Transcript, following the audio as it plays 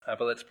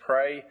But let's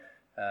pray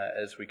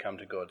as we come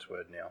to God's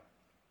word now.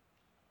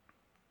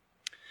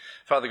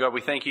 Father God,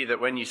 we thank you that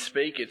when you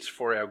speak, it's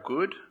for our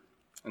good.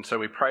 And so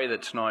we pray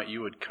that tonight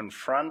you would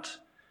confront,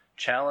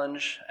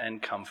 challenge,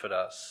 and comfort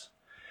us.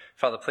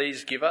 Father,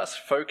 please give us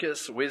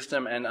focus,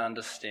 wisdom, and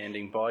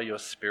understanding by your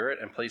Spirit,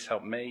 and please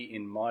help me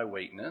in my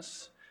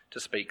weakness to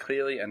speak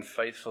clearly and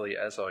faithfully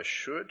as I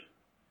should,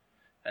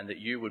 and that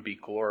you would be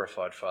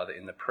glorified, Father,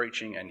 in the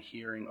preaching and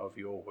hearing of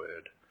your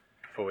word.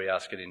 For we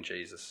ask it in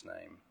Jesus'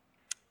 name.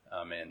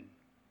 Amen.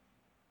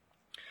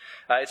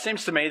 It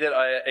seems to me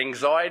that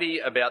anxiety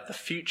about the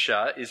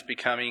future is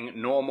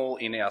becoming normal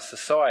in our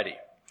society.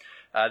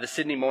 The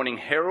Sydney Morning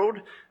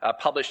Herald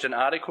published an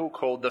article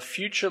called "The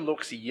Future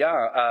Looks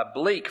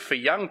Bleak for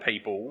Young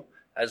People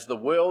as the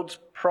World's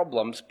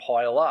Problems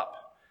Pile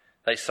Up."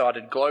 They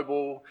cited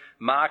global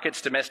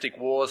markets, domestic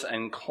wars,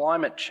 and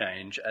climate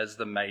change as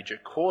the major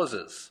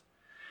causes.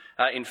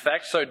 In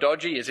fact, so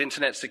dodgy is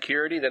internet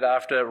security that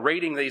after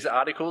reading these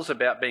articles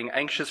about being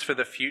anxious for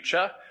the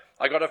future,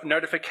 I got a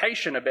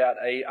notification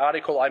about an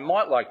article I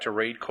might like to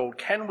read called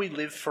 "Can We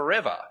Live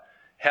Forever?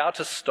 How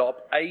to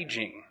Stop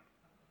Aging."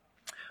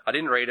 I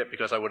didn't read it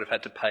because I would have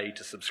had to pay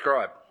to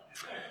subscribe.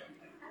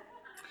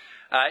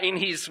 In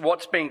his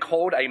what's been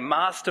called a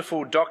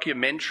masterful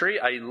documentary,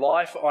 A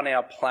Life on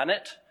Our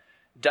Planet,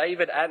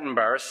 David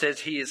Attenborough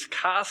says he is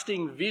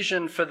casting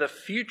vision for the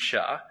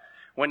future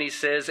when he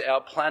says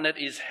our planet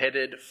is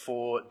headed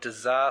for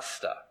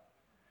disaster.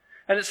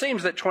 And it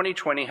seems that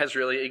 2020 has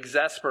really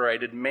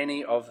exasperated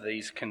many of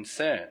these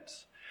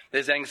concerns.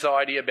 There's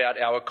anxiety about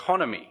our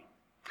economy,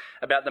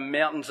 about the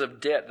mountains of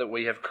debt that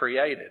we have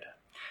created,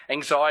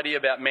 anxiety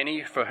about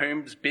many for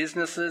whom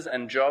businesses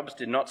and jobs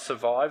did not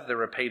survive the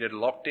repeated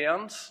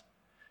lockdowns,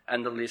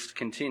 and the list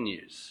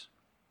continues.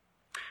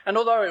 And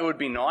although it would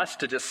be nice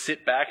to just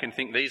sit back and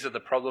think these are the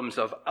problems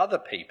of other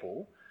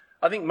people,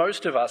 I think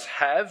most of us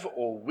have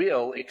or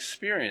will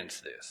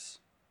experience this.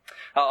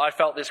 I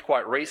felt this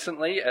quite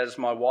recently as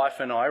my wife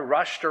and I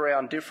rushed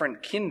around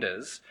different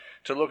kinders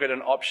to look at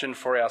an option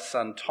for our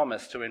son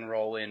Thomas to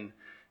enrol in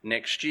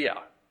next year.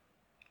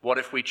 What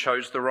if we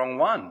chose the wrong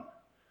one?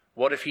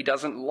 What if he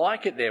doesn't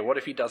like it there? What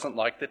if he doesn't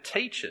like the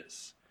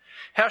teachers?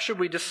 How should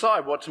we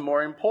decide what's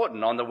more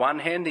important? On the one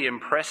hand, the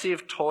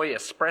impressive toy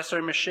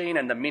espresso machine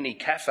and the mini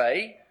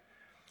cafe,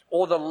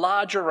 or the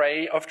large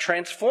array of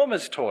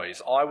Transformers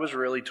toys? I was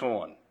really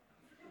torn.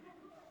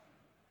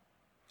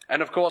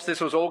 And of course, this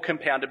was all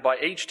compounded by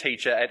each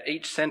teacher at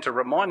each centre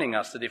reminding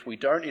us that if we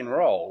don't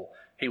enrol,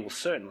 he will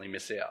certainly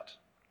miss out.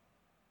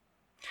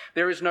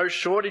 There is no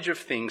shortage of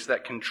things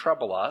that can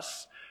trouble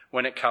us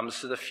when it comes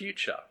to the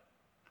future.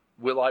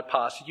 Will I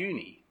pass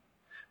uni?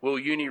 Will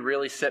uni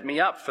really set me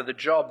up for the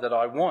job that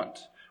I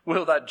want?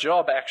 Will that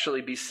job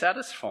actually be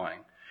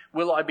satisfying?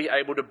 Will I be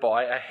able to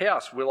buy a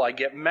house? Will I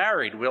get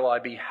married? Will I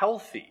be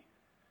healthy?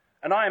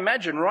 And I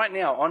imagine right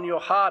now on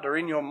your heart or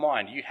in your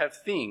mind, you have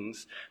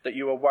things that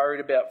you are worried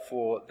about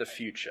for the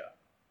future.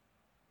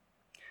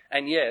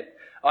 And yet,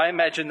 I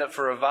imagine that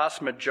for a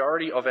vast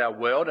majority of our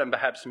world, and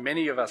perhaps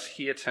many of us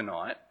here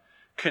tonight,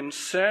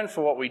 concern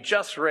for what we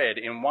just read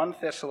in 1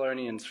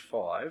 Thessalonians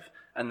 5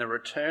 and the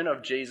return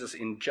of Jesus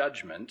in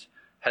judgment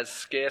has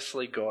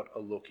scarcely got a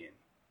look in.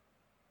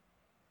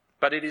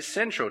 But it is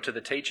central to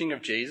the teaching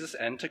of Jesus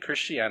and to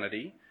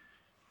Christianity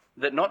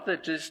that not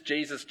that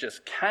Jesus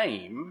just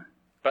came,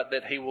 but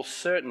that he will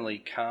certainly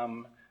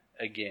come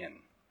again.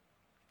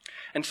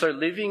 And so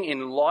living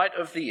in light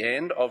of the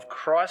end of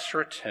Christ's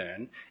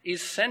return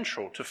is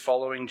central to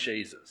following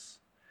Jesus.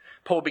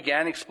 Paul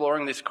began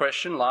exploring this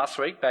question last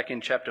week back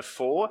in chapter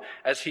 4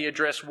 as he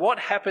addressed what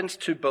happens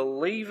to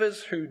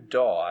believers who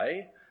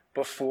die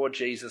before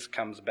Jesus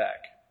comes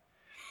back.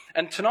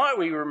 And tonight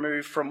we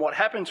move from what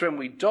happens when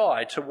we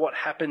die to what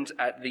happens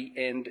at the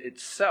end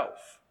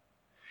itself.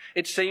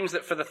 It seems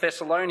that for the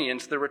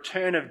Thessalonians, the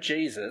return of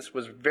Jesus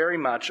was very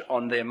much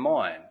on their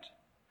mind.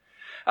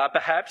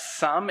 Perhaps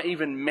some,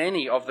 even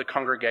many of the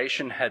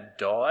congregation had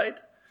died,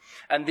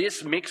 and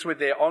this mixed with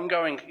their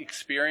ongoing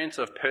experience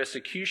of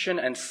persecution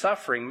and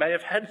suffering may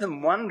have had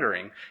them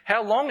wondering,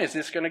 how long is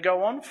this going to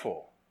go on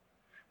for?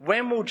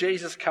 When will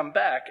Jesus come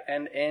back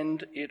and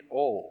end it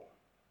all?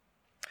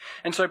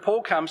 And so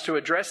Paul comes to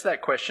address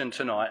that question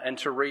tonight and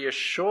to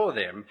reassure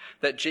them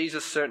that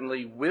Jesus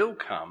certainly will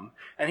come,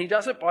 and he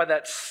does it by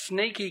that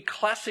sneaky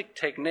classic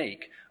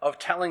technique of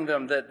telling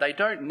them that they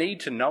don't need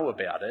to know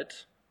about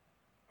it,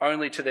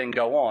 only to then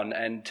go on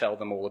and tell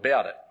them all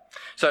about it.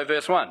 So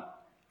verse 1,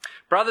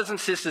 "Brothers and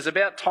sisters,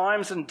 about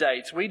times and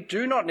dates we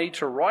do not need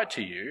to write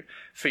to you,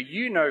 for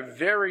you know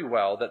very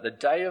well that the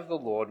day of the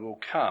Lord will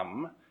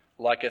come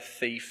like a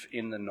thief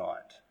in the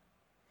night."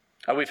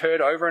 We've heard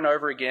over and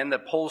over again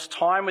that Paul's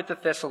time with the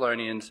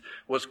Thessalonians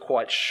was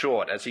quite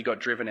short as he got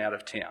driven out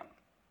of town.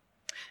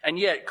 And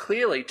yet,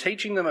 clearly,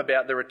 teaching them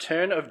about the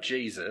return of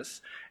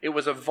Jesus, it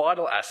was a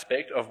vital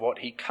aspect of what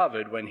he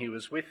covered when he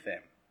was with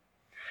them.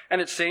 And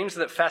it seems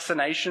that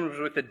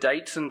fascination with the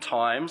dates and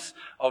times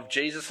of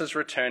Jesus'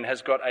 return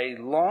has got a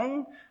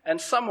long and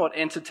somewhat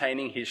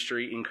entertaining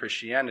history in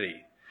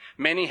Christianity.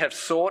 Many have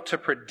sought to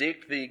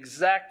predict the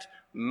exact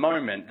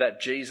moment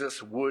that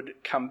Jesus would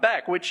come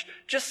back, which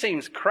just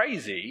seems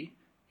crazy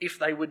if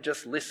they would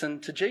just listen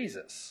to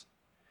Jesus.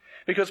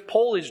 Because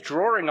Paul is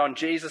drawing on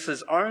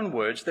Jesus' own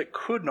words that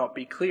could not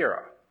be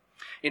clearer.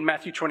 In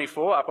Matthew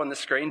 24, up on the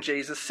screen,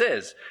 Jesus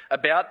says,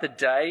 about the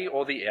day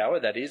or the hour,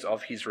 that is,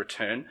 of his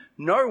return,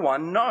 no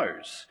one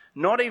knows,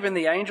 not even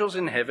the angels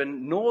in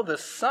heaven, nor the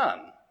Son,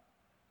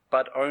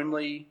 but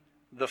only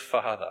the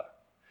Father.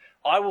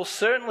 I will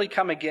certainly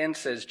come again,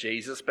 says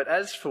Jesus, but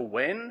as for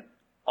when,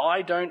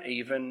 I don't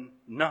even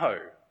know.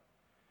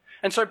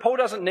 And so Paul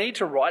doesn't need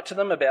to write to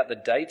them about the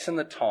dates and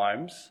the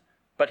times,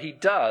 but he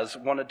does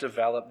want to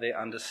develop their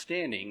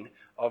understanding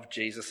of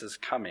Jesus'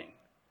 coming.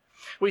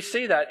 We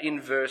see that in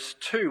verse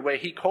 2, where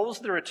he calls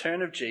the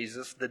return of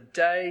Jesus the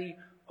day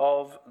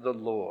of the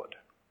Lord.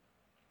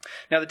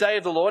 Now, the day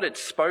of the Lord,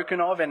 it's spoken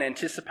of and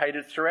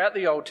anticipated throughout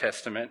the Old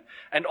Testament,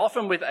 and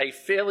often with a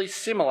fairly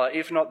similar,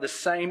 if not the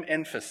same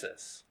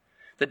emphasis.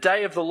 The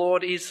day of the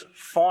Lord is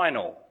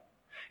final.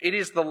 It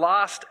is the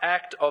last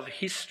act of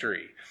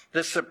history,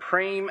 the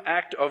supreme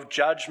act of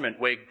judgment,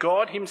 where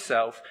God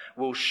himself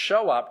will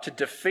show up to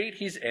defeat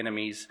his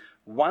enemies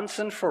once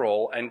and for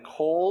all and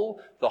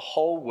call the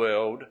whole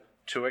world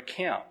to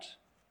account.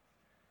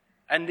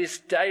 And this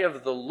day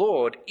of the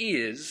Lord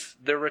is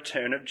the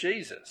return of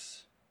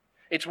Jesus.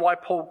 It's why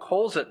Paul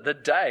calls it the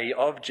day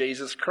of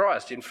Jesus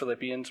Christ in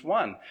Philippians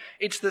 1.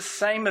 It's the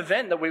same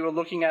event that we were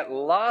looking at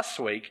last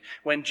week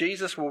when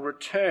Jesus will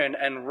return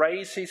and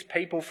raise his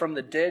people from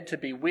the dead to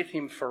be with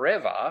him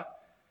forever.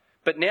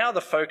 But now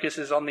the focus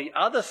is on the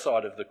other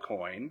side of the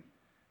coin,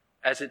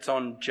 as it's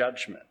on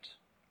judgment.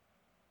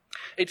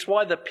 It's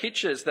why the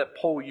pictures that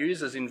Paul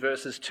uses in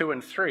verses 2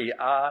 and 3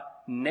 are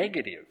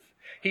negative.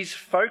 He's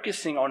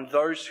focusing on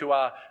those who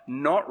are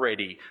not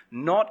ready,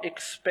 not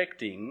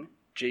expecting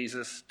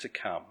Jesus to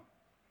come.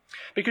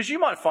 Because you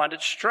might find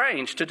it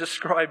strange to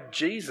describe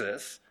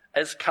Jesus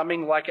as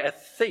coming like a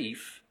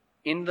thief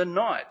in the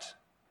night.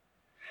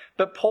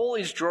 But Paul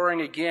is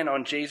drawing again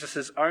on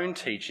Jesus' own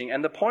teaching,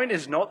 and the point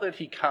is not that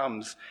he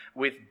comes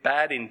with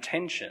bad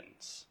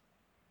intentions,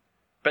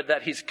 but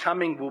that his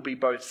coming will be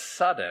both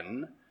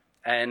sudden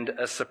and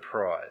a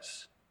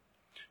surprise.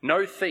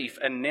 No thief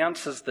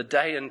announces the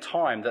day and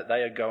time that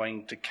they are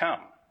going to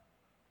come.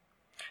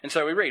 And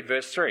so we read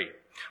verse 3.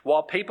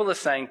 While people are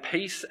saying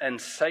peace and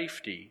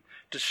safety,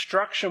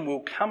 destruction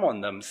will come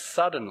on them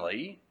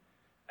suddenly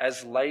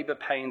as labour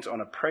pains on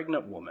a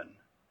pregnant woman,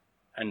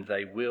 and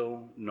they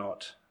will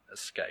not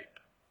escape.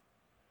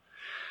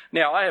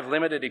 Now, I have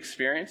limited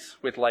experience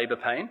with labour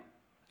pain,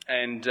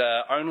 and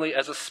only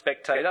as a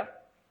spectator,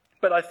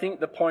 but I think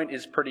the point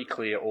is pretty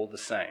clear all the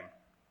same.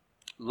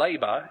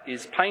 Labour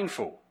is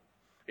painful.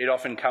 It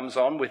often comes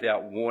on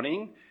without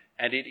warning,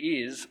 and it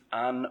is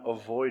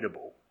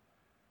unavoidable.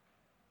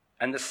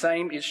 And the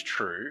same is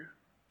true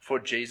for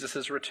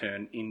Jesus'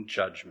 return in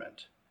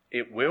judgment.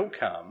 It will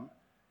come,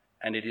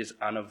 and it is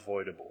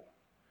unavoidable.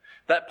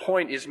 That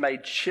point is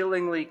made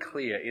chillingly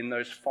clear in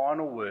those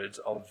final words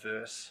of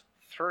verse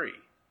 3.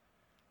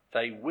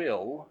 They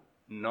will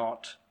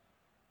not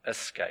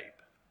escape.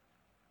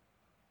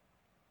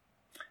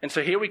 And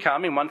so here we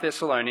come in 1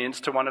 Thessalonians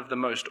to one of the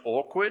most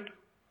awkward,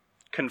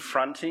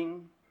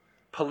 confronting,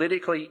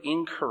 politically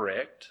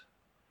incorrect,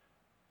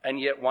 and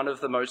yet one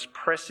of the most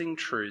pressing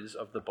truths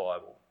of the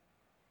Bible.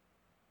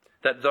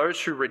 That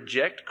those who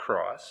reject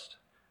Christ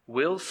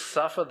will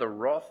suffer the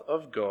wrath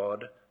of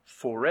God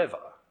forever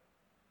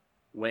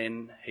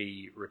when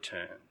he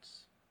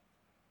returns.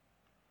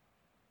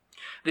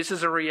 This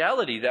is a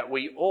reality that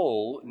we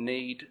all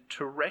need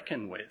to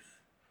reckon with,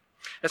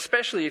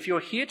 especially if you're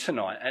here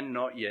tonight and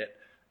not yet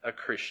a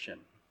Christian.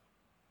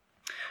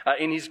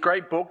 In his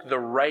great book, The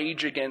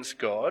Rage Against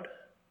God,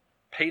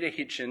 Peter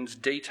Hitchens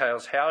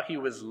details how he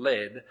was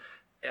led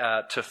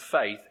to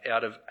faith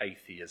out of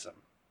atheism.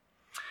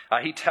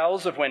 He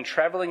tells of when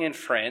travelling in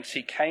France,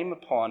 he came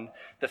upon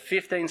the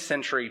 15th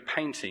century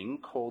painting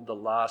called The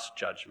Last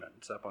Judgment.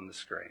 It's up on the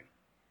screen.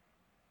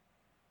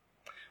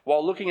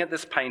 While looking at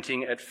this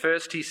painting, at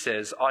first he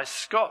says, I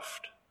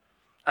scoffed.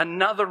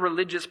 Another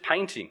religious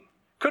painting.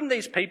 Couldn't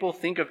these people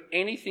think of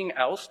anything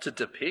else to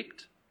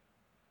depict?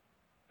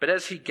 But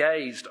as he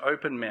gazed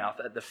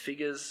open-mouthed at the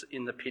figures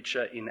in the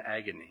picture in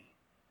agony,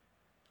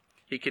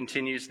 he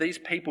continues, these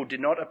people did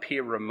not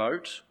appear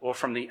remote or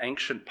from the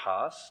ancient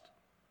past.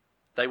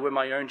 They were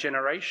my own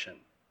generation.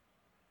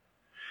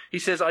 He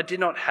says, I did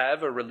not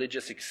have a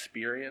religious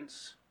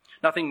experience.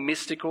 Nothing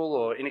mystical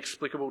or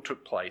inexplicable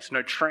took place.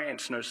 No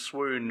trance, no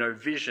swoon, no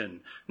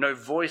vision, no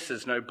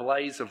voices, no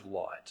blaze of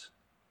light.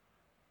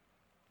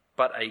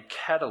 But a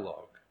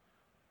catalogue,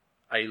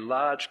 a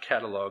large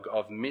catalogue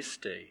of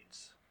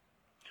misdeeds,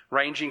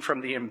 ranging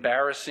from the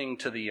embarrassing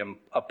to the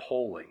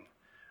appalling,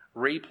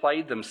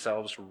 replayed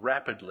themselves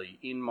rapidly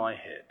in my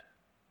head.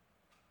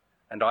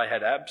 And I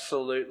had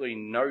absolutely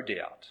no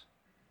doubt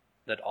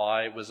that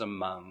I was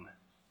among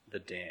the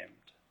damned.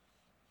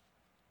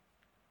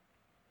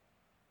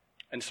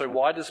 And so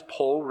why does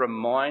Paul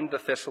remind the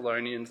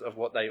Thessalonians of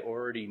what they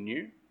already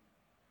knew?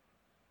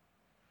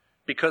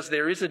 Because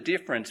there is a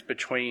difference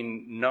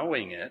between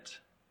knowing it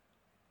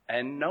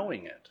and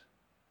knowing it,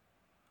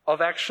 of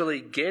actually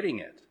getting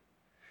it,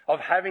 of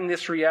having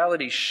this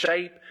reality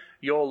shape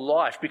your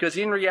life. Because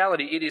in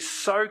reality, it is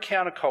so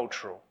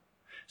countercultural,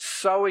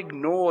 so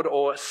ignored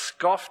or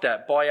scoffed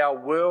at by our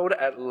world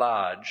at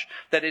large,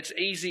 that it's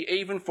easy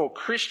even for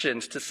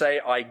Christians to say,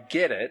 I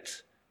get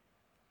it,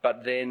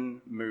 but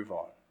then move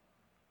on.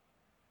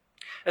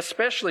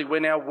 Especially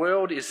when our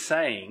world is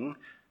saying,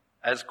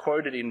 as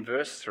quoted in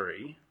verse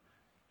 3,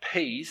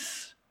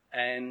 peace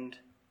and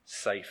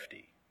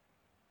safety.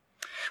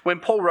 When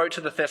Paul wrote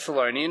to the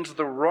Thessalonians,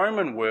 the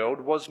Roman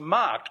world was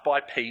marked by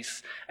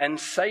peace and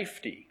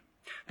safety.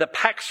 The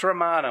Pax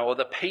Romana, or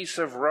the peace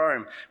of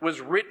Rome,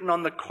 was written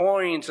on the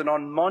coins and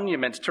on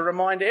monuments to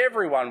remind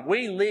everyone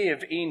we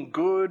live in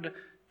good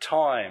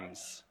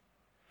times.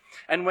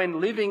 And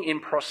when living in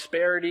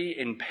prosperity,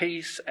 in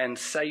peace and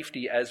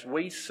safety, as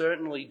we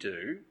certainly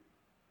do,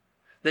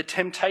 the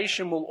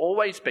temptation will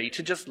always be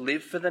to just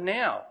live for the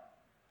now,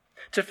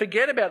 to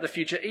forget about the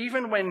future,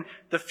 even when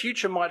the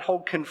future might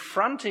hold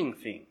confronting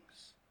things.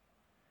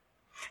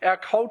 Our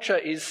culture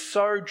is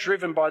so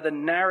driven by the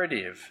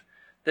narrative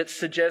that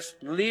suggests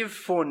live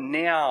for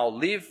now,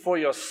 live for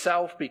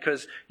yourself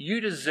because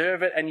you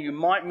deserve it and you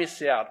might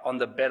miss out on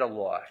the better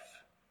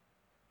life.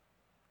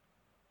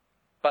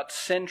 But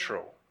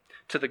central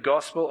to the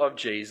gospel of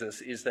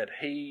Jesus is that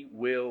he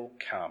will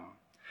come.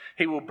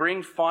 He will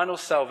bring final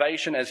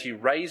salvation as he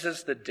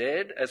raises the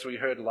dead, as we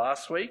heard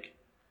last week,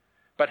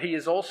 but he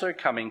is also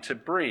coming to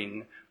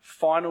bring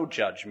final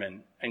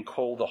judgment and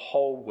call the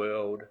whole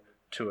world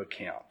to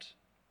account.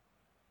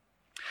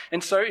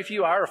 And so if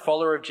you are a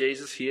follower of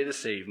Jesus here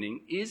this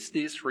evening, is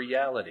this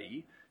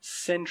reality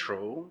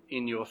central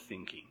in your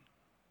thinking?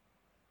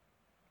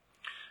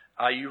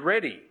 Are you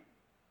ready,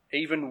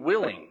 even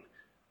willing,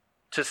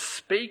 to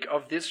speak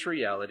of this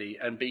reality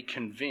and be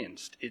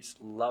convinced it's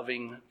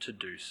loving to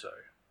do so?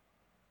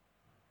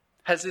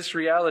 Has this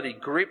reality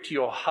gripped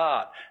your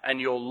heart and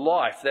your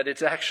life that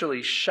it's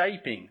actually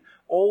shaping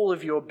all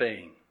of your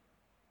being?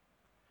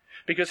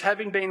 Because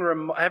having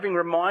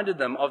reminded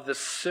them of the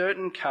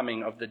certain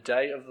coming of the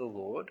day of the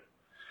Lord,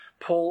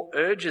 Paul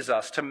urges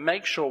us to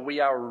make sure we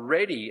are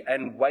ready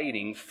and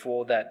waiting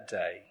for that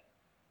day.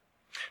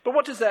 But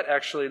what does that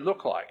actually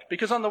look like?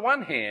 Because on the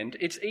one hand,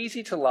 it's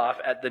easy to laugh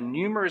at the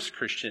numerous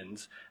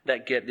Christians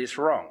that get this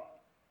wrong.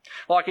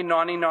 Like in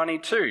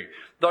 1992,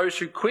 those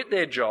who quit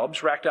their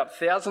jobs racked up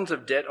thousands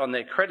of debt on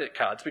their credit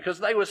cards because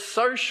they were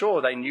so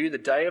sure they knew the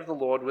day of the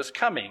Lord was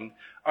coming,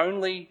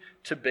 only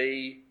to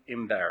be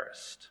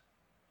embarrassed.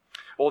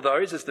 Or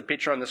those, as the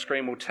picture on the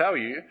screen will tell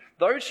you,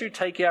 those who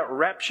take out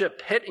Rapture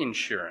pet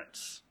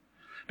insurance.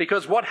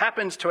 Because what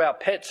happens to our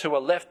pets who are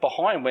left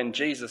behind when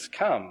Jesus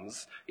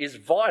comes is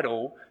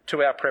vital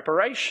to our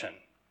preparation.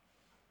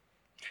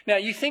 Now,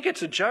 you think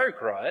it's a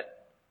joke, right?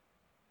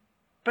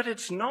 But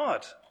it's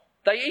not.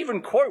 They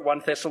even quote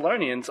 1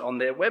 Thessalonians on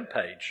their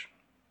webpage.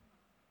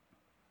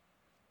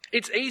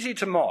 It's easy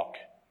to mock,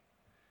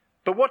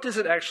 but what does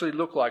it actually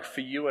look like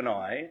for you and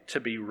I to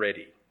be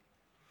ready?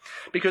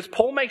 Because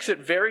Paul makes it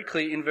very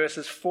clear in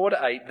verses 4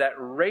 to 8 that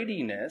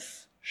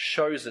readiness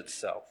shows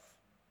itself.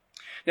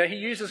 Now, he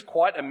uses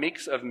quite a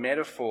mix of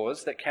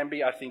metaphors that can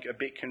be, I think, a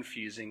bit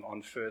confusing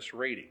on first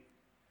reading.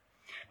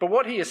 But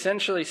what he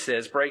essentially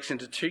says breaks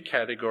into two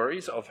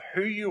categories of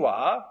who you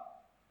are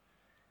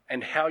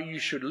and how you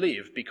should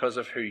live because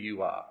of who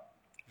you are.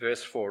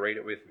 Verse 4, read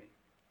it with me.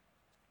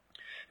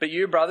 But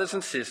you, brothers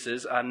and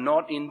sisters, are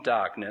not in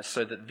darkness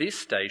so that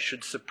this day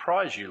should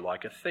surprise you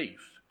like a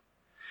thief.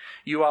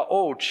 You are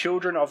all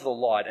children of the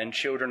light and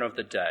children of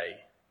the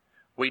day.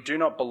 We do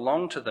not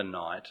belong to the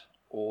night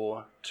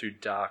or to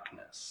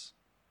darkness.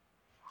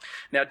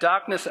 Now,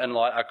 darkness and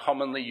light are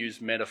commonly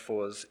used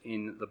metaphors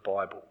in the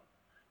Bible.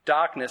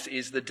 Darkness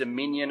is the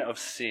dominion of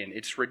sin,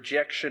 its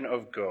rejection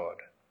of God.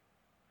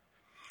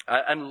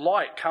 And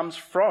light comes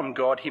from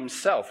God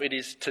himself. It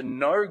is to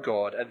know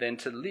God and then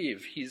to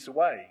live his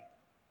way.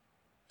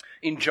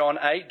 In John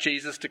 8,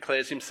 Jesus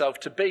declares himself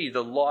to be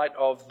the light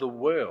of the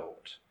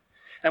world.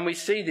 And we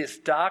see this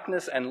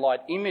darkness and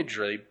light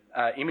imagery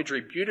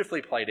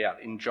beautifully played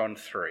out in John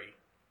 3.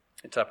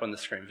 It's up on the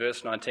screen.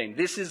 Verse 19.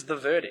 This is the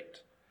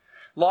verdict.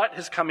 Light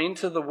has come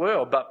into the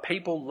world, but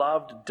people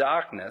loved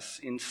darkness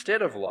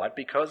instead of light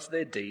because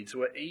their deeds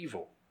were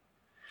evil.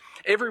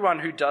 Everyone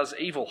who does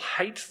evil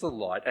hates the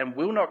light and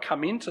will not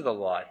come into the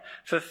light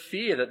for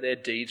fear that their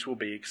deeds will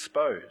be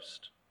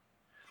exposed.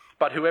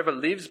 But whoever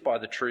lives by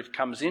the truth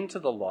comes into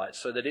the light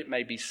so that it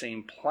may be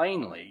seen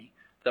plainly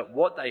that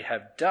what they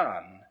have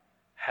done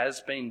has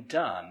been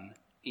done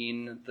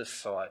in the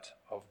sight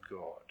of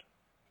God.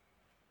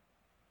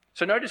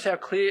 So notice how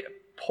clear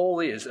Paul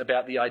is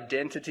about the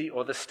identity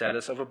or the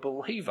status of a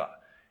believer.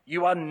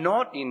 You are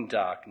not in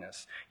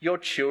darkness. You're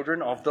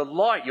children of the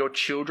light. You're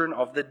children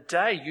of the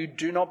day. You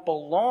do not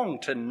belong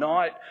to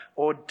night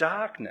or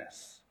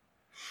darkness.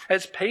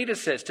 As Peter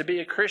says, to be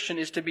a Christian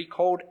is to be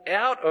called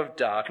out of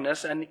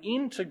darkness and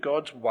into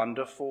God's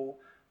wonderful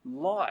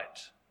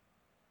light.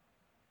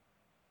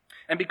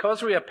 And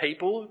because we are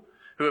people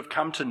who have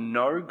come to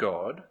know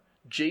God,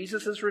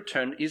 Jesus'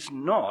 return is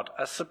not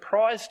a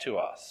surprise to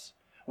us.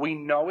 We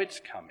know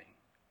it's coming.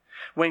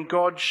 When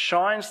God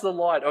shines the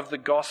light of the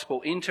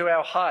gospel into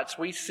our hearts,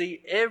 we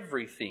see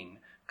everything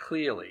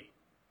clearly.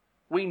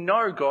 We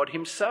know God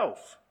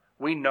himself.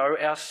 We know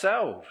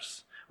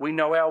ourselves. We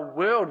know our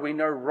world. We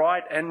know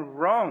right and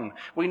wrong.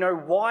 We know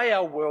why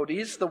our world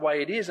is the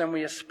way it is, and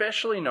we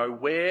especially know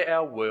where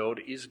our world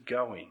is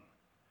going.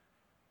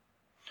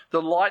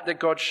 The light that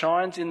God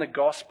shines in the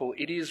gospel,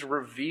 it is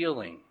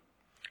revealing.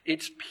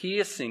 It's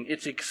piercing.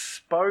 It's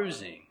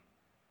exposing.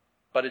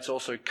 But it's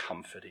also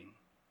comforting.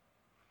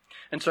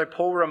 And so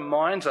Paul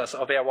reminds us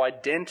of our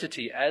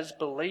identity as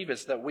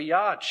believers, that we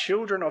are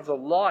children of the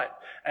light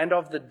and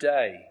of the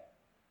day.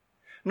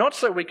 Not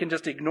so we can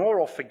just ignore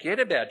or forget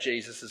about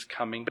Jesus'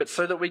 coming, but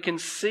so that we can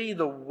see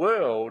the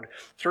world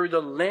through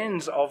the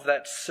lens of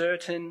that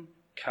certain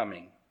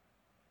coming.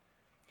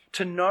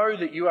 To know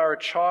that you are a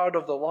child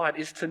of the light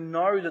is to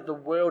know that the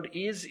world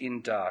is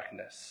in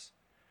darkness.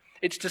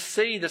 It's to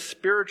see the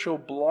spiritual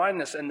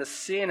blindness and the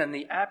sin and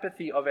the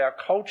apathy of our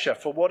culture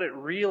for what it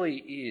really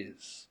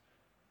is.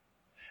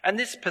 And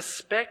this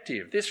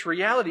perspective, this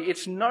reality,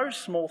 it's no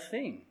small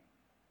thing.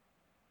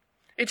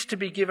 It's to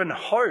be given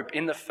hope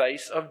in the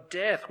face of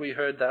death. We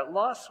heard that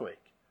last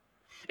week.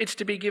 It's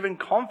to be given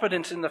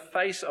confidence in the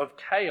face of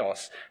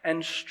chaos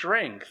and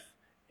strength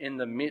in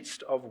the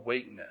midst of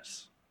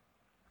weakness.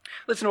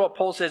 Listen to what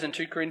Paul says in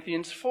 2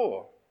 Corinthians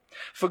 4.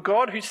 For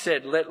God, who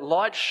said, "Let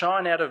light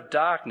shine out of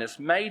darkness,"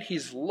 made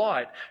his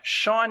light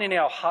shine in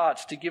our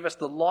hearts to give us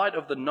the light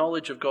of the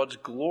knowledge of God's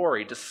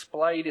glory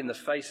displayed in the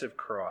face of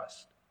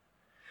Christ.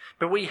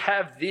 But we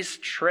have this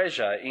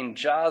treasure in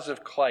jars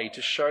of clay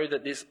to show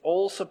that this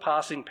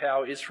all-surpassing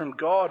power is from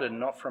God and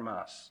not from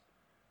us.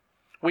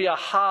 We are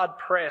hard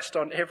pressed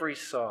on every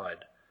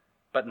side,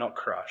 but not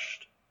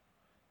crushed.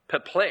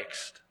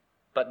 Perplexed,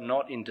 but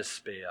not in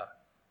despair.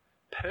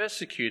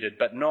 Persecuted,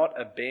 but not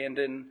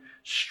abandoned.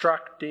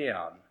 Struck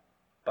down,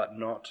 but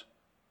not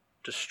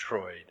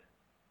destroyed.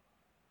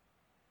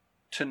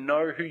 To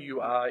know who you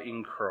are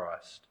in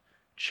Christ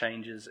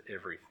changes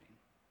everything.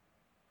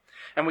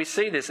 And we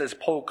see this as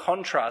Paul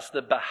contrasts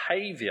the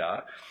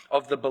behaviour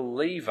of the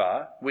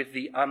believer with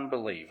the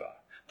unbeliever,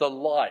 the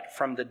light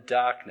from the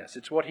darkness.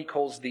 It's what he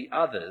calls the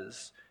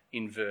others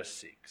in verse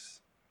 6.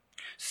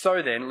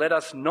 So then, let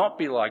us not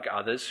be like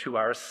others who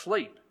are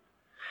asleep.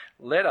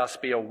 Let us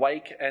be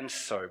awake and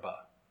sober.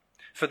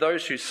 For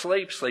those who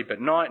sleep, sleep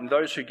at night, and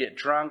those who get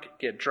drunk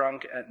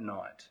at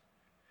night.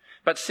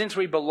 But since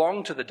we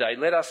belong to the day,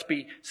 let us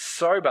be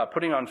sober,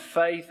 putting on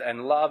faith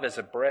and love as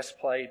a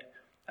breastplate,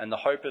 and the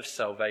hope of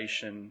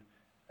salvation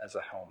as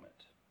a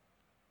helmet.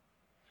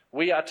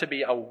 We are to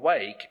be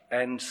awake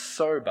and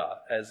sober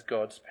as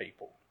God's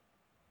people.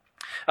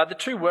 The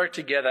two work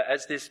together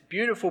as this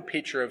beautiful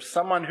picture of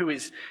someone who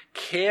is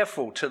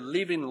careful to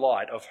live in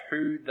light of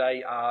who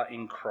they are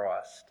in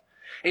Christ.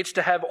 It's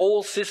to have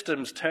all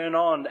systems turn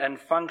on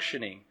and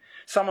functioning.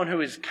 Someone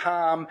who is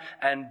calm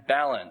and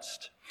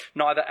balanced,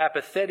 neither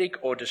apathetic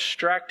or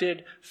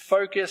distracted,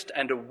 focused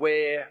and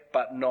aware,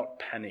 but not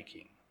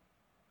panicking.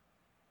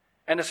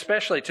 And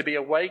especially to be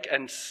awake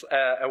and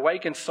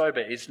sober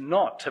is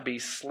not to be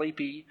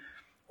sleepy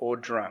or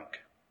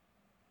drunk.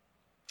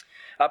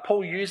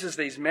 Paul uses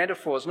these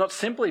metaphors not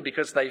simply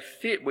because they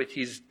fit with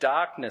his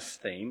darkness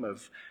theme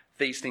of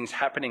these things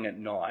happening at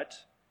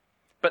night,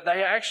 but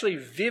they are actually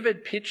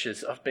vivid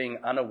pictures of being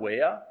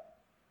unaware,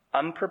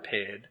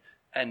 unprepared,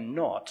 and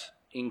not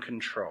in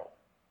control.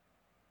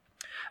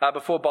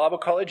 Before Bible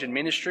college and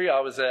ministry, I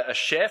was a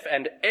chef,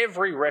 and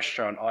every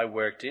restaurant I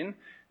worked in,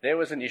 there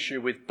was an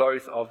issue with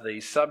both of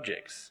these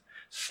subjects.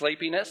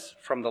 Sleepiness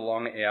from the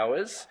long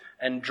hours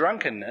and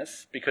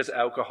drunkenness because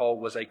alcohol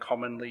was a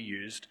commonly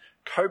used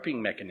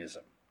coping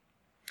mechanism.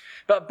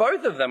 But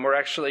both of them were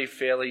actually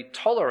fairly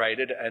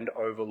tolerated and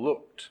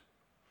overlooked.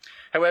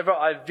 However,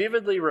 I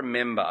vividly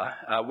remember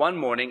one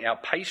morning our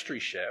pastry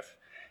chef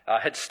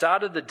had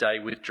started the day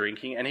with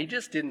drinking and he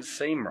just didn't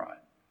seem right.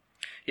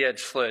 He had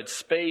slurred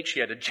speech, he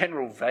had a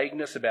general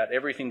vagueness about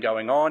everything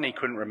going on, he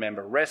couldn't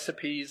remember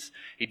recipes,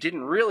 he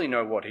didn't really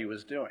know what he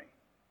was doing.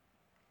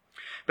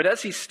 But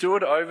as he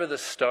stood over the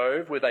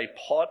stove with a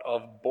pot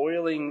of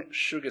boiling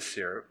sugar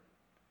syrup,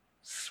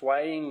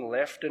 swaying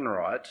left and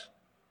right,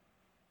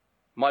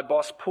 my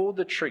boss pulled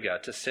the trigger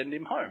to send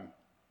him home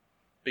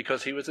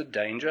because he was a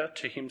danger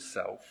to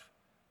himself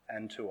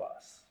and to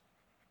us.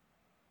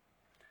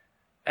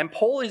 And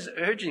Paul is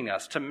urging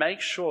us to make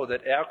sure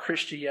that our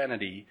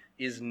Christianity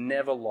is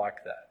never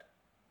like that.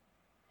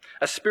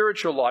 A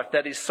spiritual life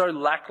that is so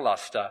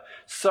lackluster,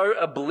 so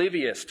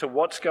oblivious to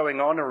what's going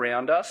on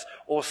around us,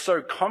 or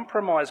so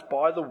compromised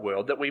by the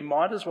world that we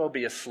might as well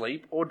be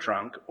asleep or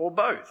drunk or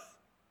both.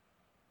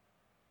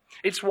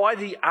 It's why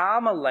the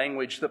armour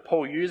language that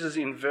Paul uses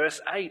in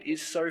verse 8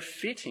 is so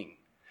fitting.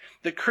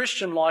 The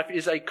Christian life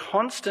is a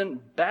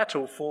constant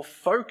battle for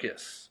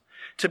focus,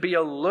 to be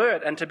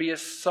alert and to be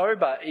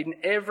sober in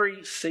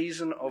every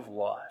season of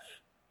life.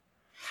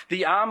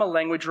 The armour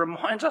language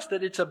reminds us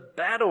that it's a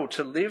battle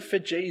to live for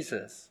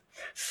Jesus,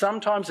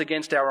 sometimes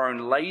against our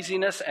own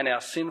laziness and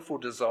our sinful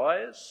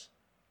desires.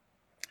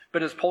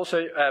 But as Paul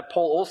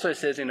also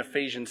says in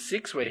Ephesians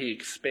 6, where he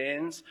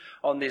expands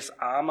on this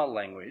armour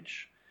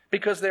language,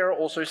 because there are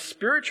also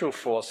spiritual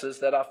forces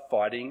that are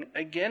fighting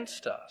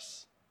against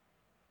us.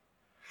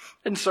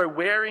 And so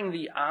wearing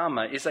the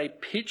armour is a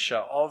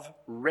picture of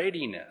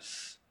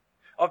readiness,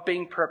 of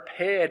being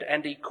prepared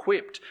and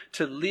equipped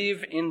to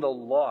live in the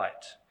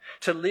light,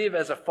 to live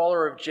as a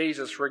follower of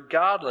Jesus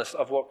regardless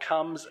of what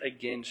comes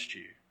against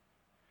you.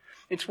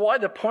 It's why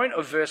the point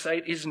of verse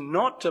 8 is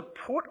not to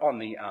put on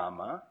the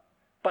armour,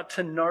 but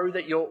to know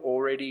that you're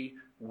already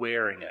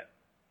wearing it.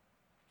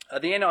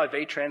 The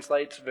NIV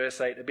translates verse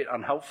 8 a bit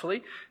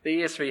unhelpfully.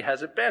 The ESV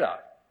has it better.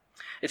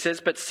 It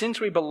says, "But since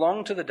we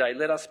belong to the day,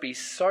 let us be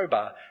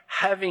sober,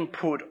 having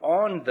put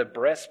on the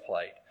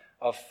breastplate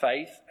of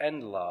faith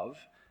and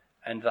love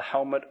and the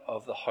helmet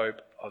of the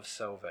hope of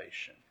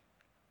salvation."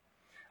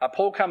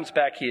 Paul comes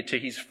back here to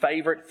his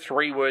favourite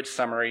three-word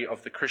summary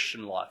of the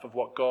Christian life, of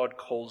what God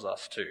calls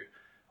us to,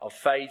 of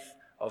faith,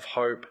 of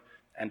hope,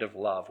 and of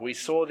love. We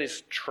saw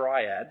this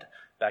triad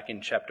back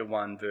in chapter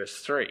 1,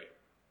 verse 3.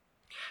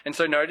 And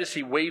so notice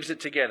he weaves it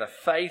together.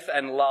 Faith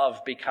and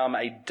love become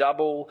a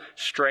double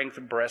strength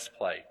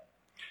breastplate,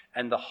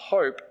 and the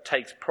hope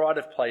takes pride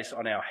of place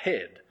on our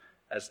head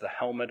as the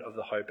helmet of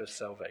the hope of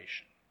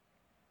salvation.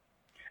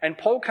 And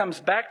Paul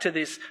comes back to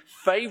this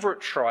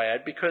favourite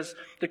triad because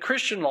the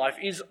Christian life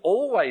is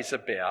always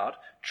about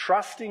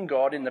trusting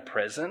God in the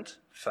present,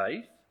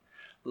 faith,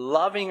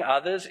 loving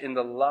others in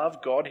the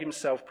love God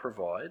himself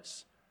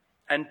provides,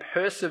 and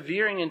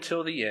persevering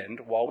until the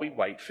end while we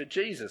wait for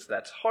Jesus.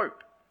 That's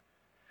hope.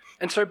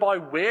 And so by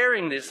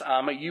wearing this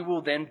armour, you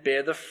will then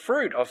bear the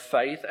fruit of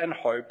faith and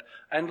hope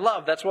and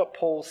love. That's what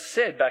Paul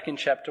said back in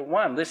chapter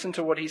 1. Listen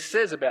to what he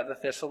says about the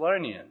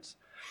Thessalonians.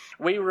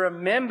 "We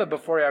remember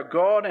before our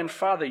God and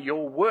Father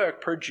your work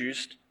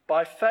produced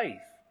by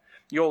faith,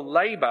 your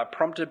labour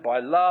prompted by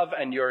love,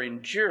 and your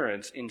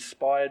endurance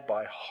inspired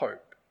by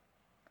hope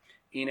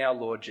in our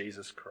Lord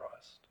Jesus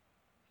Christ."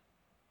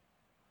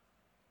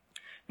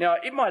 Now,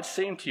 it might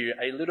seem to you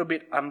a little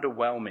bit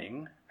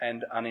underwhelming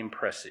and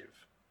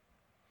unimpressive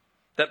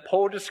that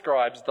Paul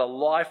describes the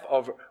life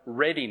of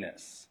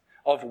readiness,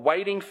 of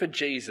waiting for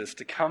Jesus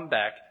to come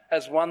back,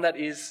 as one that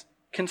is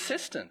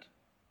consistent,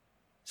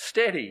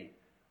 steady,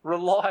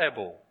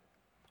 reliable,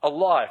 a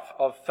life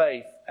of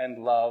faith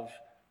and love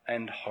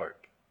and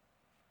hope.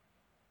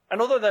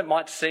 And although that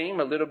might seem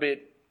a little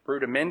bit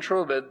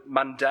rudimentary, but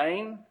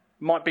mundane,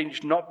 might be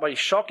not be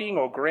shocking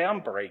or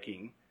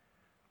groundbreaking,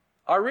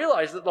 I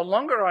realise that the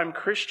longer I'm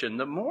Christian,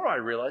 the more I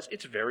realise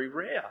it's very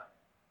rare.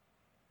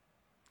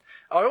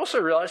 I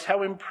also realise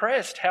how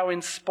impressed, how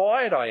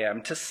inspired I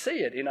am to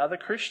see it in other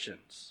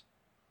Christians.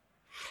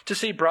 To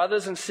see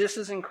brothers and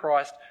sisters in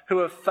Christ who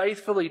have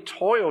faithfully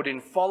toiled in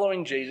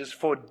following Jesus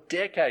for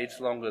decades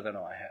longer than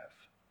I have.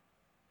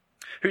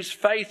 Whose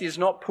faith is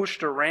not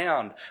pushed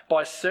around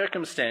by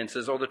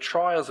circumstances or the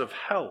trials of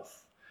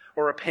health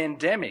or a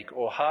pandemic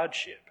or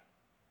hardship.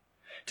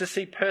 To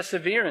see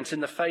perseverance in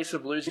the face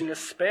of losing a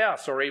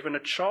spouse or even a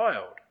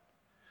child.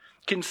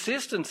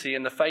 Consistency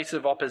in the face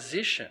of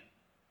opposition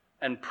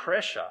and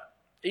pressure,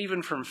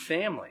 even from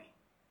family,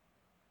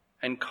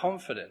 and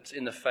confidence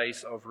in the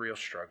face of real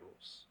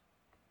struggles.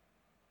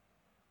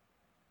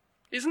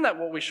 Isn't that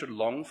what we should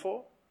long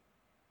for?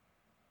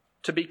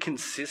 To be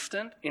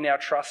consistent in our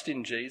trust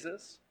in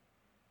Jesus,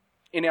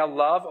 in our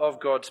love of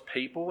God's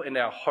people, in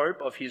our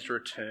hope of his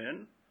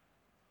return,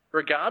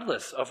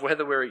 regardless of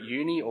whether we're at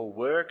uni or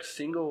work,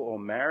 single or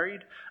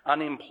married,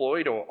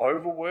 unemployed or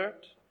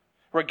overworked,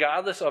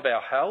 regardless of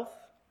our health,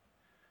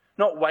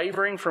 not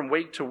wavering from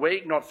week to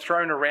week, not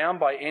thrown around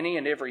by any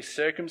and every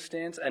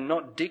circumstance, and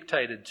not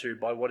dictated to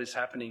by what is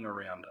happening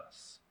around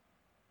us.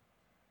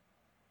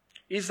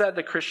 Is that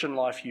the Christian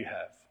life you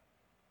have?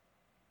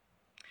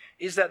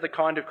 Is that the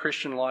kind of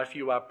Christian life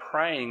you are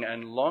praying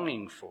and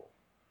longing for?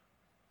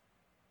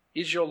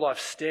 Is your life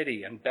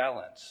steady and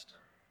balanced,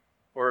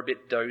 or a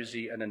bit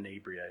dozy and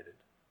inebriated?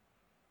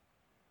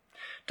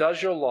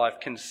 Does your life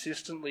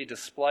consistently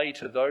display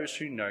to those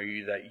who know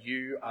you that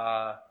you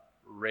are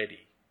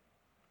ready?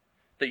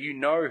 That you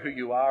know who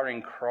you are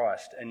in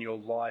Christ and your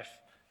life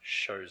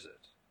shows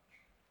it?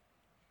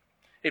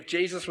 If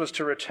Jesus was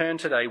to return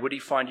today, would he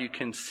find you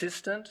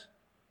consistent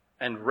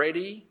and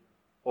ready,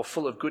 or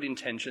full of good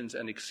intentions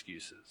and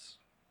excuses?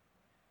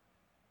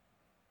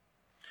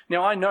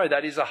 Now, I know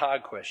that is a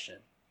hard question.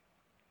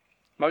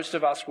 Most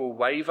of us will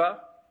waver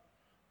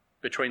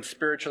between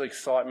spiritual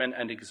excitement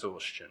and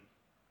exhaustion.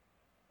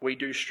 We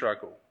do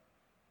struggle.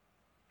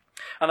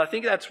 And I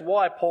think that's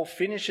why Paul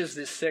finishes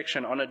this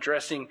section on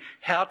addressing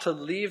how to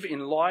live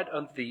in light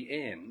of the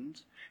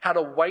end, how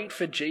to wait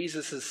for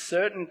Jesus'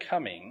 certain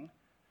coming,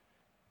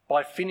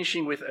 by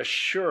finishing with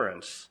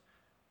assurance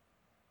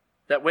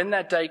that when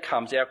that day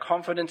comes, our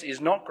confidence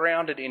is not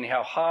grounded in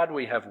how hard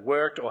we have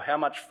worked or how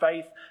much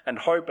faith and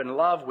hope and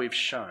love we've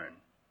shown,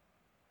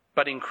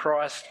 but in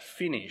Christ's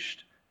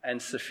finished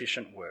and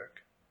sufficient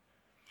work.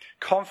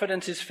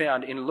 Confidence is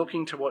found in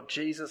looking to what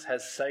Jesus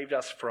has saved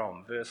us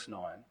from, verse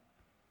 9,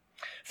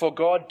 For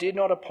God did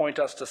not appoint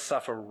us to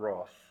suffer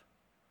wrath,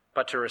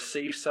 but to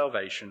receive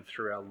salvation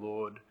through our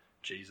Lord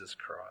Jesus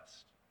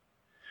Christ.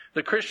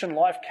 The Christian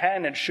life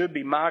can and should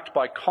be marked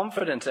by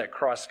confidence at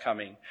Christ's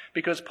coming,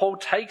 because Paul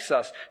takes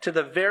us to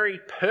the very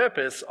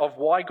purpose of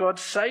why God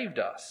saved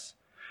us.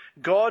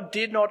 God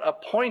did not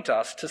appoint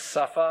us to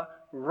suffer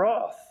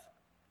wrath.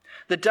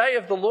 The day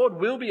of the Lord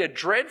will be a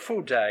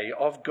dreadful day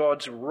of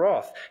God's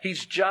wrath,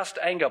 his just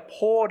anger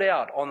poured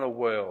out on the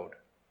world,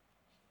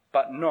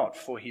 but not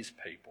for his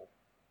people.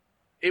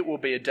 It will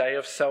be a day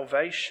of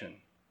salvation.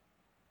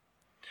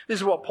 This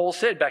is what Paul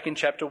said back in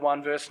chapter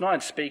 1, verse 9,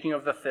 speaking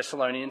of the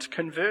Thessalonians'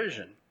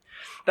 conversion.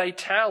 They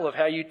tell of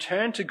how you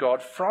turned to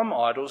God from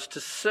idols to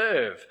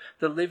serve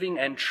the living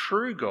and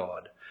true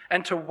God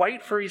and to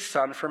wait for his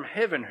Son from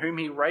heaven, whom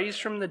he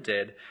raised from the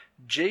dead,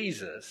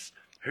 Jesus,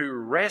 who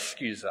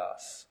rescues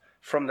us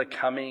from the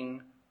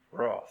coming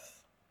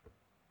wrath.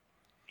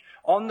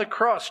 On the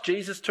cross,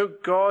 Jesus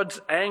took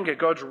God's anger,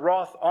 God's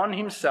wrath on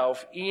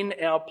himself in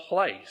our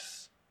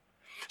place,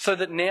 so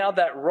that now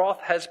that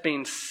wrath has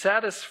been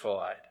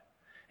satisfied,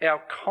 our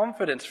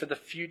confidence for the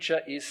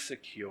future is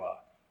secure.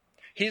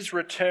 His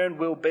return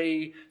will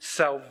be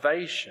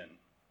salvation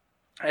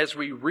as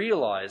we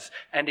realize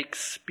and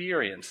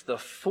experience the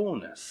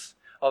fullness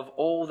of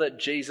all that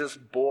Jesus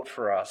bought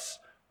for us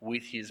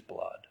with his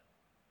blood.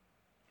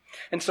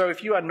 And so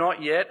if you are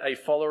not yet a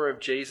follower of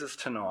Jesus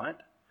tonight,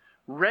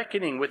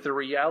 reckoning with the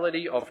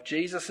reality of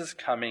Jesus'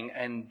 coming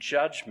and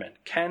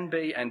judgment can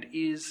be and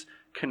is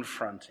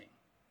confronting.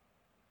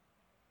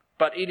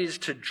 But it is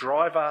to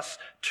drive us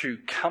to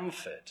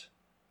comfort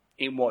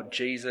in what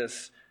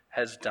Jesus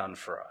has done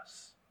for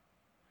us.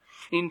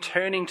 In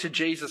turning to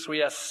Jesus,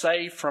 we are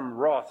saved from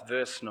wrath,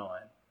 verse 9,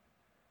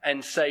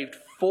 and saved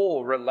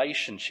for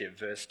relationship,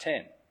 verse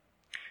 10.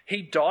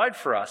 He died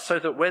for us so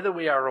that whether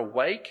we are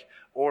awake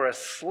or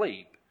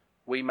asleep,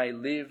 we may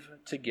live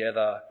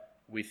together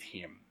with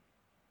him.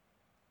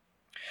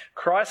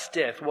 Christ's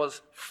death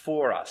was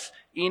for us,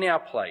 in our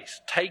place,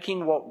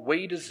 taking what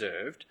we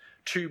deserved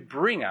to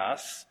bring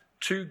us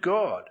to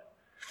God,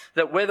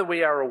 that whether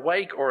we are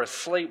awake or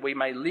asleep, we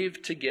may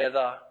live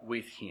together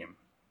with him.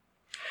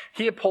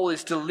 Here Paul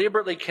is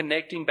deliberately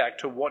connecting back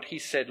to what he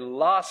said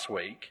last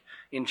week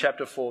in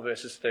chapter 4,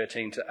 verses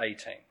 13 to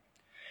 18.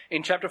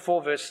 In chapter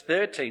 4, verse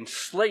 13,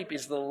 sleep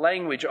is the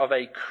language of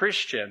a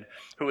Christian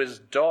who has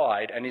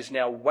died and is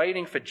now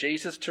waiting for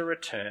Jesus to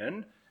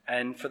return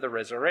and for the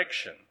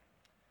resurrection.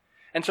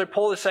 And so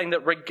Paul is saying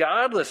that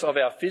regardless of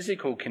our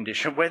physical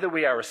condition, whether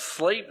we are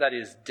asleep, that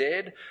is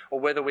dead, or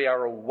whether we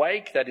are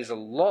awake, that is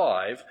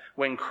alive,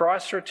 when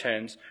Christ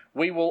returns,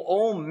 we will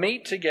all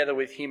meet together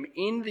with him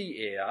in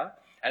the air,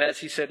 and as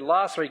he said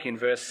last week in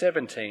verse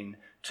 17,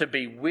 to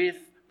be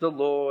with the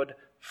Lord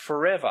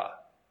forever.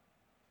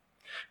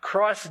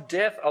 Christ's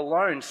death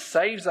alone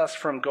saves us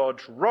from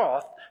God's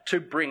wrath to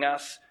bring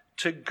us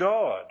to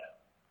God.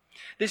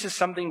 This is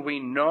something we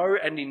know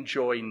and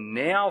enjoy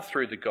now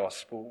through the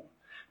gospel,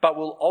 but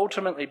will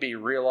ultimately be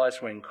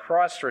realized when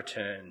Christ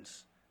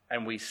returns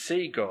and we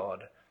see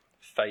God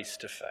face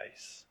to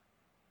face.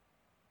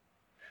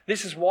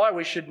 This is why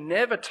we should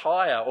never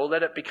tire or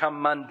let it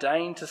become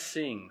mundane to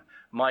sing,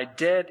 "My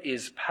debt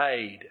is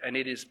paid, and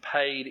it is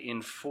paid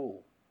in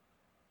full."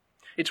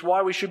 It's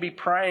why we should be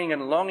praying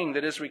and longing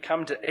that as we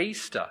come to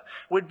Easter,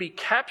 we'd be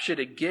captured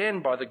again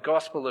by the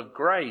gospel of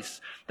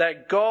grace,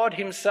 that God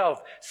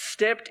himself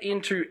stepped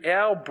into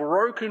our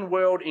broken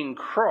world in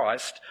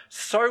Christ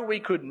so we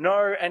could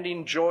know and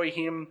enjoy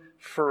him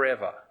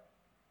forever.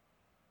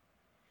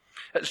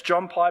 As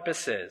John Piper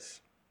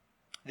says,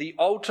 the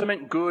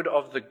ultimate good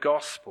of the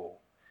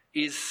gospel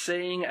is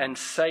seeing and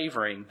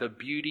savouring the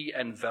beauty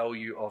and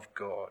value of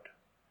God.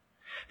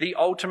 The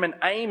ultimate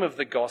aim of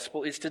the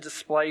gospel is to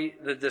display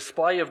the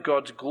display of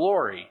God's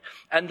glory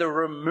and the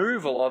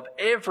removal of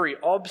every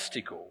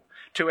obstacle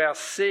to our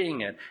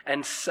seeing it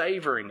and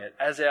savouring it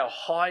as our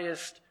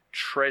highest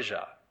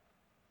treasure.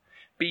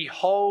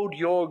 Behold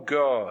your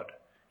God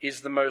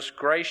is the most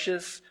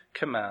gracious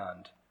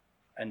command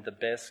and the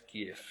best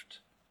gift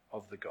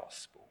of the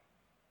gospel.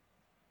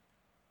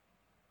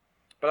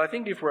 But I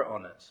think if we're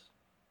honest,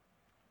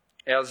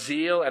 our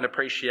zeal and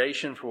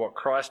appreciation for what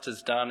Christ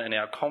has done and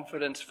our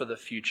confidence for the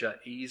future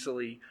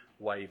easily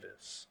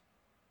wavers.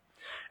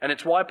 And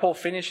it's why Paul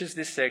finishes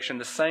this section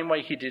the same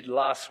way he did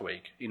last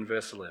week in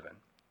verse 11.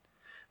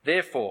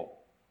 Therefore,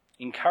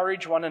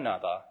 encourage one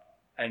another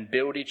and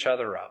build each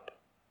other up,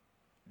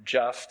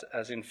 just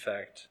as in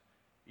fact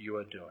you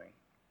are doing.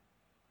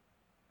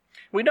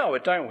 We know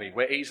it, don't we?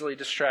 We're easily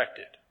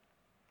distracted,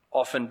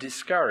 often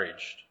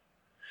discouraged.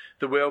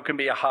 The world can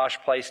be a harsh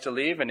place to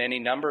live, and any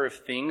number of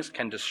things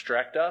can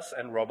distract us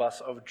and rob us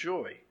of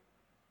joy.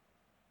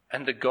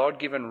 And the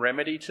God-given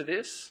remedy to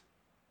this?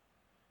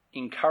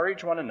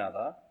 Encourage one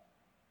another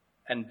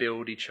and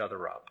build each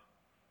other up.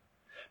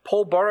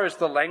 Paul borrows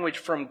the language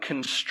from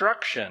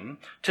construction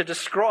to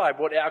describe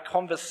what our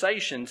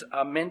conversations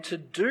are meant to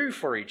do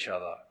for each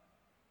other.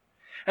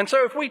 And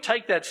so if we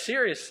take that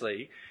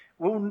seriously,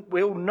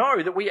 we'll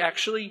know that we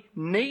actually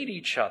need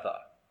each other.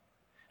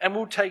 And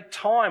we'll take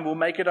time, we'll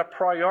make it a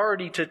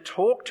priority to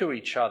talk to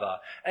each other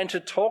and to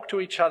talk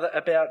to each other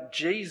about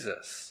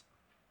Jesus,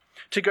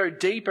 to go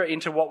deeper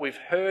into what we've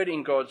heard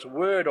in God's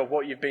word or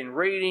what you've been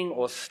reading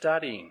or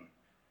studying.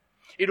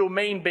 It'll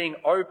mean being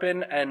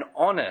open and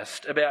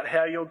honest about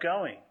how you're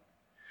going.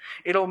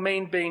 It'll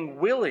mean being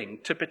willing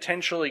to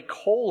potentially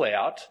call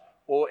out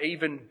or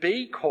even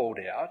be called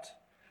out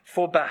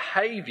for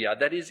behaviour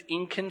that is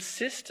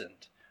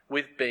inconsistent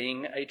with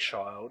being a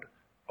child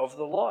of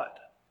the light.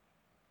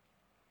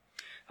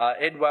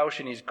 Ed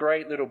Welsh, in his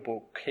great little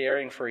book,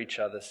 Caring for Each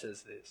Other,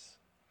 says this: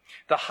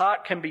 "The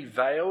heart can be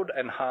veiled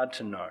and hard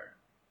to know.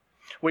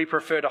 We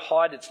prefer to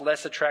hide its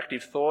less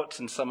attractive thoughts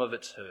and some of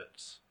its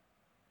hurts.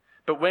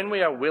 But when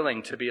we are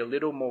willing to be a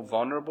little more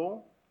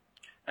vulnerable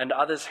and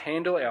others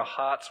handle our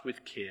hearts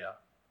with care,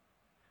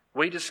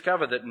 we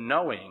discover that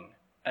knowing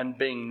and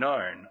being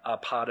known are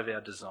part of our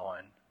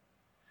design.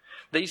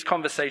 These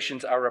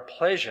conversations are a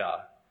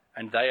pleasure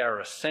and they are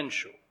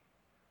essential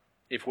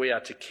if we are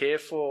to care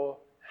for,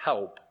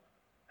 help,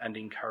 and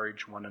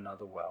encourage one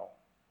another well."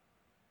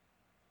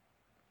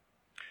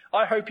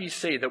 I hope you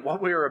see that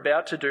what we are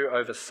about to do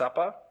over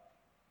supper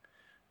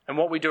and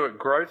what we do at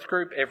growth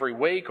group every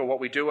week or what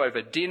we do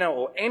over dinner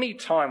or any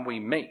time we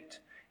meet,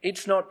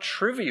 it's not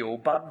trivial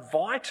but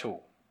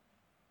vital.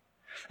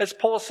 As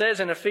Paul says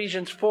in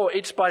Ephesians 4,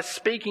 it's by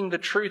speaking the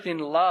truth in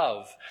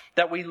love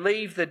that we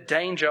leave the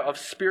danger of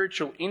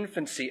spiritual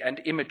infancy and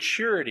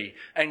immaturity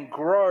and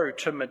grow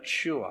to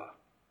mature.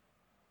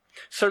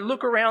 So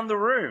look around the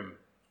room.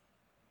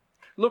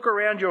 Look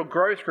around your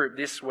growth group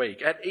this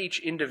week at each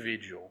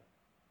individual.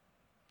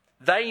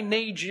 They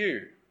need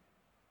you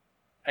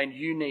and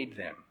you need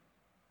them.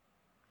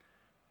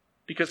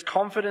 Because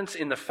confidence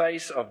in the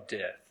face of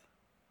death,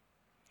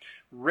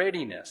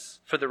 readiness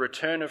for the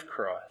return of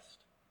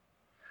Christ,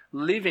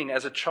 living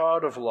as a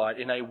child of light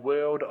in a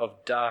world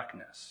of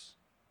darkness,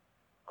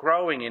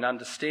 growing in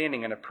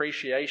understanding and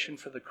appreciation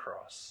for the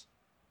cross,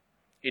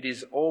 it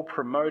is all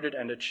promoted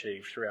and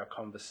achieved through our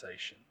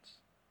conversations.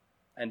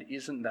 And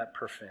isn't that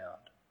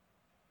profound?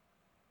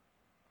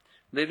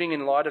 Living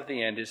in light of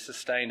the end is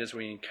sustained as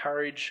we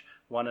encourage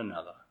one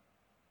another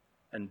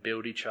and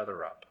build each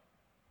other up.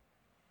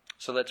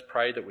 So let's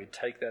pray that we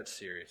take that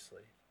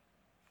seriously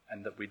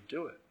and that we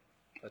do it.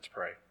 Let's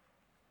pray.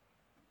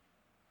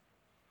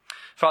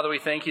 Father, we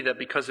thank you that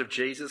because of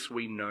Jesus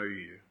we know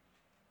you,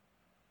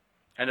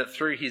 and that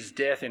through his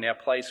death in our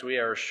place we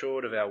are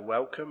assured of our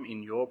welcome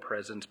in your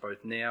presence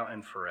both now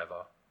and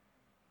forever.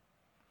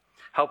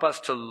 Help us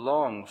to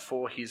long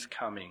for his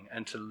coming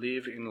and to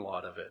live in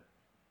light of it.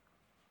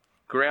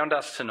 Ground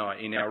us tonight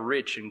in our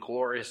rich and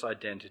glorious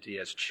identity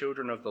as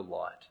children of the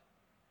light,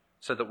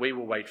 so that we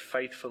will wait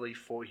faithfully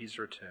for his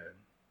return.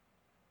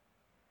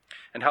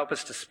 And help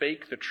us to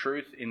speak the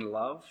truth in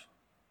love,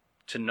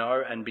 to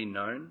know and be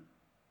known,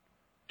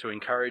 to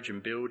encourage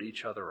and build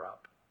each other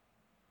up.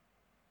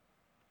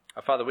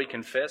 Our Father, we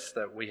confess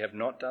that we have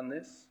not done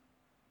this.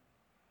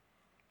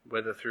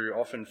 Whether through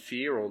often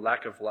fear or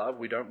lack of love,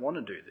 we don't want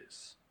to do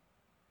this.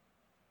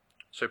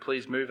 So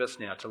please move us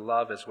now to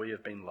love as we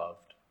have been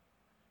loved,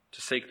 to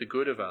seek the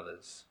good of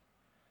others,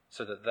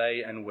 so that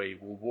they and we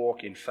will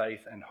walk in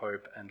faith and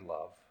hope and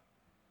love,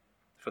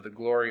 for the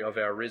glory of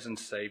our risen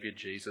Saviour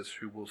Jesus,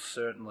 who will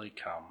certainly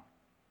come.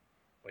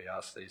 We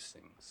ask these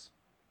things.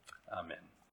 Amen.